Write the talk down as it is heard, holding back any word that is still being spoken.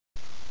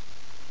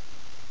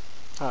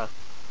Hi,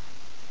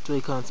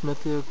 Dracon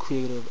Smith here,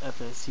 creator of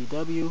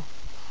FSCW,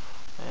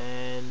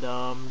 and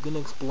I'm gonna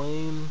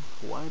explain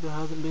why there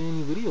hasn't been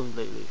any videos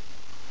lately.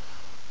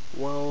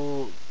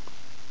 Well,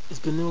 it's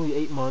been nearly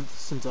 8 months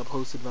since I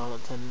posted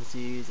Violent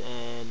Tendencies,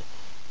 and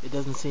it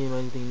doesn't seem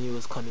anything new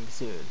is coming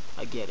soon.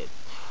 I get it.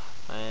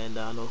 And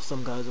I know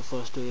some guys are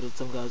frustrated,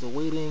 some guys are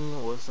waiting,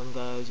 or some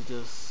guys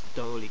just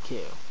don't really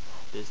care.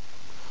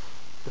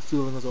 The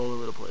feeling is all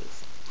over the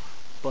place.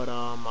 But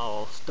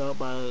I'll start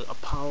by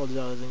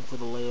apologizing for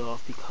the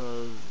layoff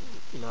because,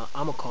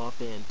 I'm a car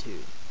fan too.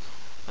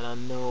 And I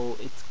know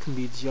it can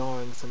be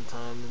jarring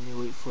sometimes when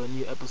you wait for a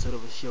new episode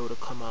of a show to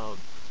come out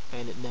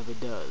and it never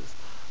does.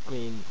 I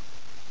mean,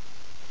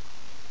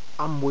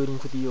 I'm waiting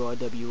for the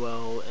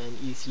URWL and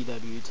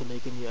ECW to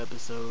make a new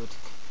episode,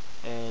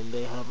 and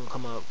they haven't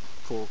come out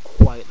for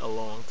quite a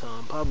long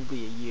time,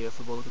 probably a year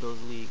for both of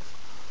those leagues.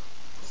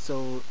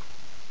 So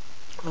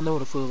I know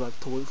what it feels like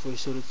to wait for a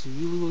show that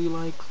you really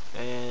like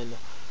and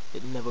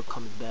it never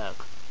comes back,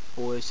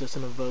 or it's just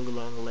in a very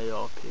long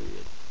layoff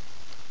period.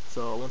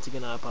 So once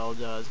again, I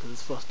apologize because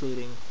it's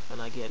frustrating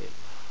and I get it.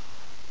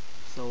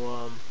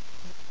 So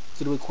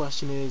the big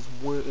question is,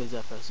 where is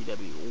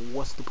FSCW?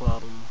 What's the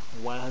problem?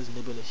 Why hasn't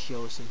there been a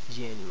show since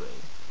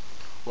January?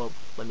 Well,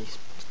 let me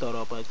start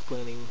off by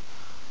explaining.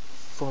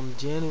 From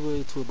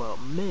January to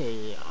about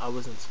May, I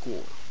was in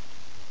school,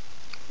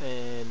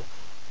 and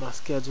my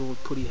schedule was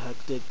pretty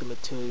hectic. The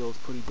material was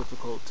pretty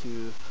difficult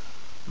to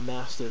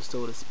master,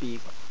 so to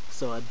speak.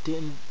 So I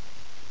didn't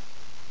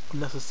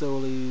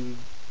necessarily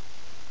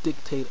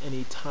dictate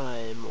any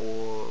time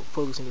or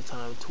focus any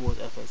time towards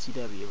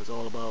FSCW. It was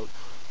all about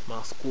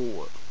my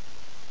schoolwork.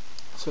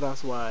 So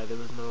that's why there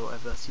was no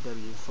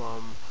FSCW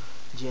from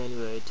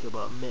January to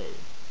about May.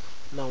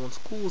 Now, when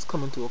school was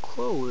coming to a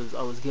close,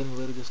 I was getting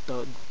ready to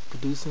start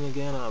producing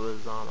again. I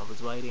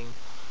was writing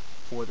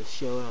for the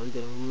show, and I was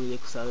getting really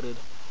excited.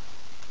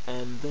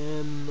 And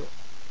then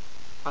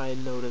I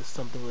noticed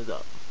something was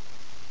up.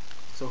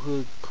 So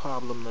here's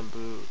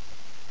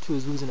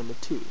reason number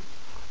two,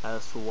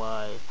 as for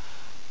why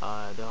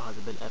there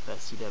hasn't been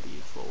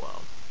FSCW for a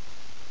while.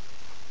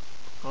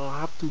 I'll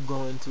have to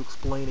go into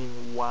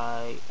explaining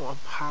why or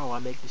how I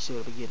make the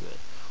show to begin with.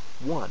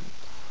 One,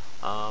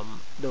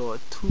 there are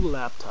two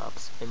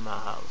laptops in my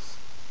house.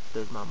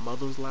 There's my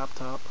mother's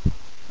laptop,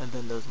 and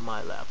then there's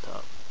my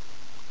laptop.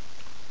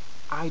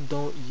 I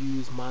don't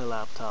use my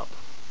laptop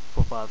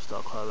for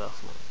 5-Star Car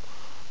Wrestling.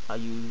 I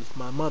use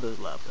my mother's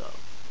laptop.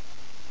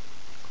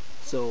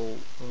 So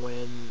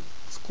when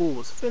school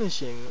was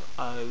finishing,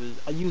 I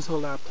used her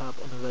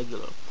laptop on a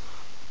regular,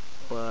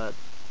 but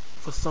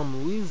for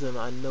some reason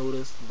I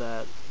noticed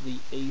that the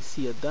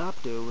AC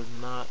adapter was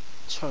not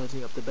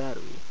charging up the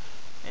battery,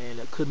 and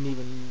I couldn't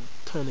even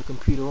turn the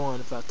computer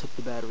on if I took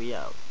the battery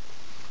out.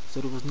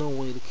 So there was no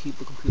way to keep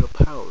the computer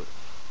powered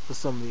for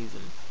some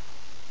reason,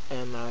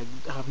 and I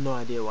have no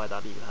idea why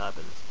that even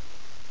happens.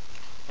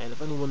 And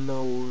if anyone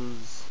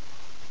knows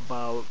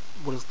about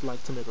what it's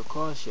like to make a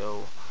car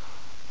show,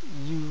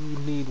 you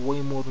need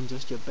way more than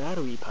just your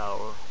battery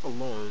power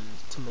alone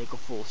to make a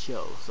full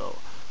show. So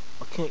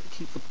I can't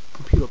keep the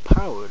computer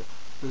powered.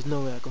 There's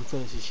no way I can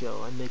finish the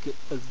show and make it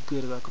as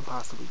good as I can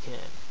possibly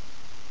can.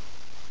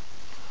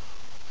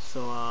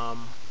 So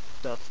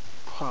that's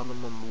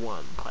problem number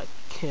one. I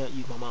can't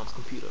use my mom's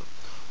computer.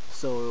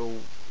 So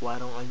why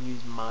don't I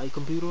use my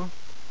computer?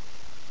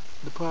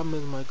 The problem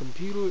is my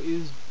computer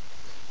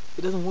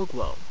it doesn't work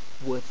well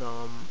with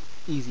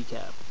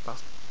EasyCap.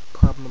 That's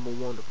problem number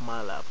one with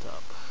my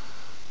laptop.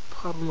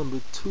 Problem number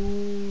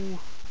two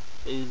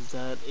is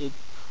that it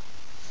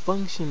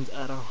functions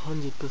at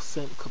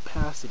 100%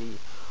 capacity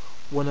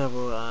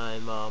whenever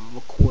I'm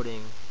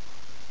recording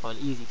on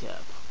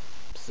EasyCap.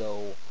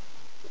 So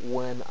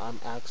when I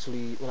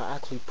actually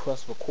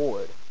press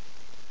record,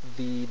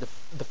 the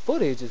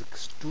footage is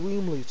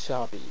extremely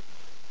choppy,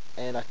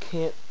 and I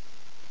can't.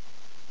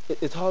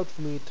 It's hard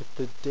for me to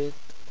predict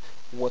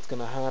what's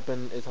gonna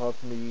happen. It's hard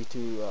for me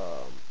to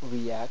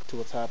react to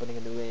what's happening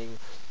in the ring.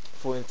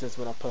 For instance,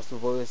 when I press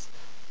reverse,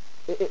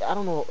 I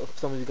don't know if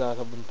some of you guys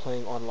have been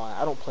playing online.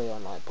 I don't play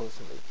online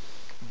personally,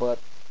 but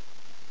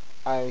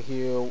I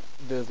hear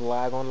there's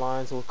lag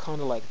online, so it's kind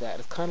of like that.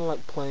 It's kind of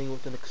like playing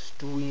with an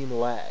extreme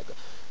lag.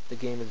 The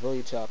game is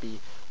very choppy.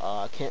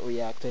 I can't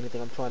react to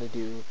anything I'm trying to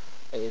do.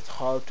 It's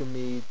hard for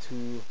me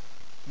to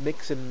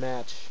mix and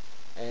match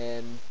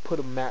and put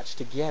a match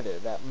together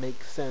that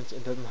makes sense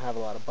and doesn't have a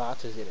lot of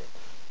botches in it.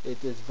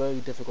 It is very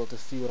difficult to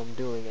see what I'm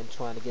doing and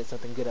trying to get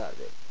something good out of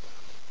it.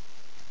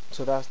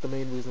 So that's the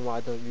main reason why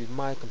I don't use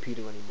my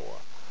computer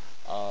anymore.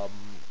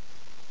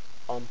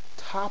 On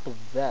top of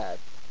that,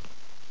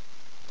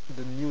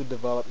 the new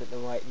development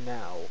right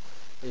now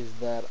is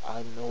that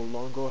I no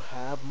longer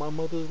have my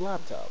mother's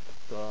laptop.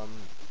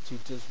 She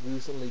just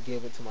recently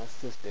gave it to my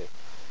sister.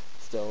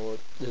 So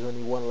there's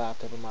only one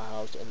laptop in my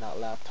house, and that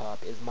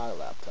laptop is my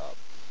laptop,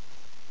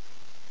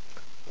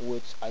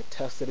 which I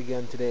tested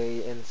again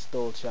today, and it's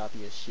still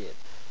choppy as shit.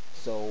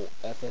 So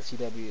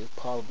FSCW is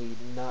probably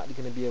not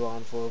going to be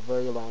around for a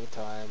very long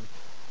time.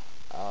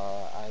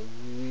 I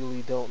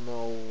really don't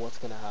know what's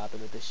gonna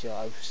happen with the show.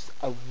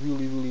 I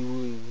really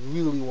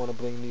want to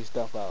bring new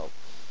stuff out.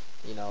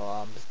 You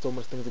know, so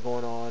much things are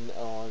going on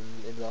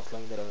in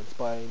wrestling that are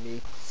inspiring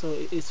me. So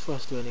it's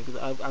frustrating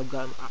because I've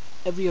gotten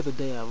every other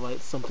day I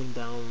write something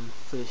down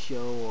for the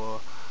show,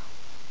 or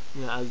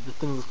you know, as the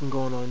things that's been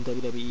going on in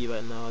WWE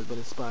right now has been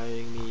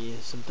inspiring me.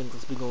 Some things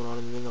that's been going on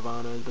in Ring of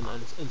Honor has been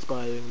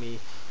inspiring me.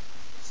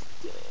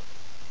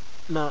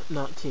 Not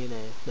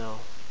TNA.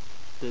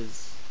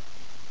 There's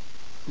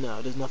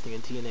there's nothing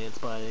in TNA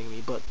inspiring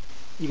me. But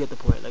you get the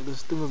point. Like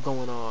there's things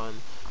going on.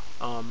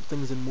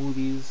 Things in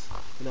movies.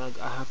 You know,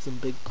 I have some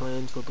big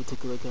plans for a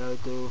particular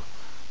character,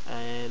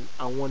 and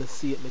I want to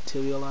see it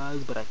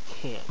materialize, but I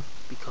can't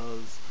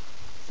because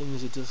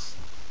things are just.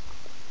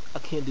 I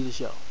can't do the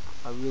show.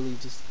 I really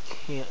just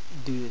can't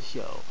do the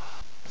show.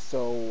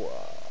 So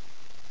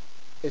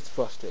it's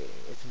frustrating.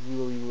 It's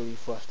really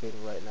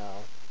frustrating right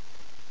now.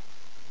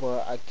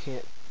 But I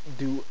can't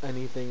do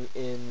anything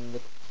in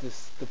the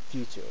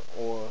future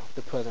or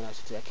the present, I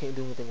should say. I can't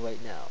do anything right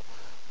now.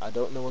 I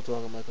don't know what's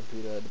wrong with my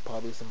computer. There's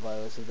probably some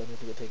viruses that need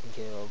to get taken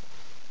care of.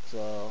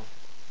 So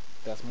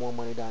that's more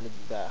money that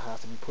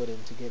has to be put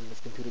into getting this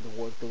computer to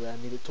work the way I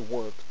need it to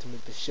work to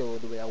make the show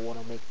the way I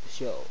want to make the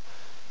show.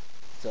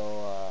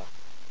 So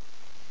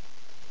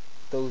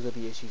those are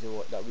the issues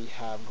that we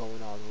have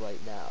going on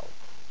right now.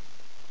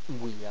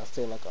 I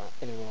say like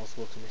anyone else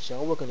works on the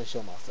show. I work on the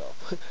show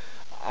myself.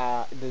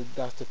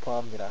 That's the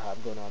problem that I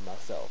have going on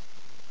myself.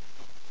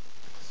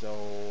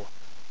 So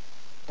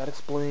that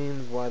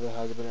explains why there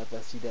hasn't been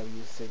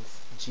FSCW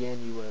since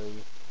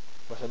January,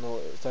 which I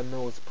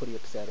know it's pretty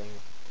upsetting.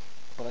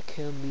 But I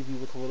can leave you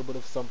with a little bit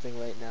of something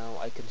right now.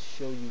 I can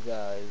show you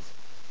guys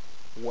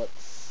what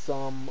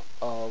some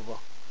of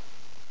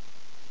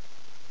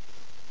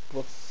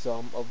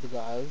the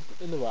guys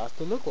in the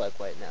roster look like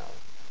right now.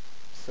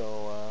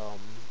 So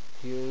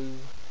here's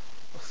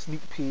a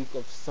sneak peek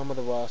of some of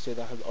the roster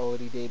that has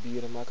already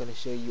debuted. I'm not going to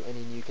show you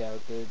any new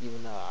characters,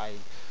 even though I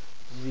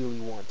really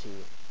want to.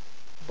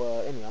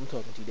 But anyway, I'm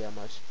talking too damn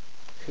much.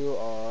 Here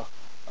are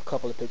a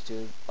couple of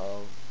pictures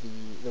of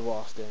the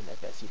roster in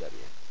FSCW.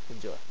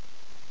 Enjoy.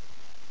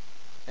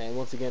 And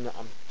once again,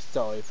 I'm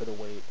sorry for the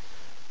wait.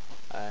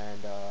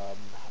 And I'm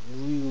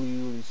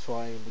really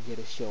trying to get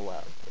a show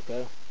out,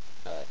 okay?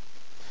 Alright.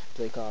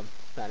 Drake,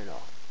 signing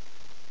off.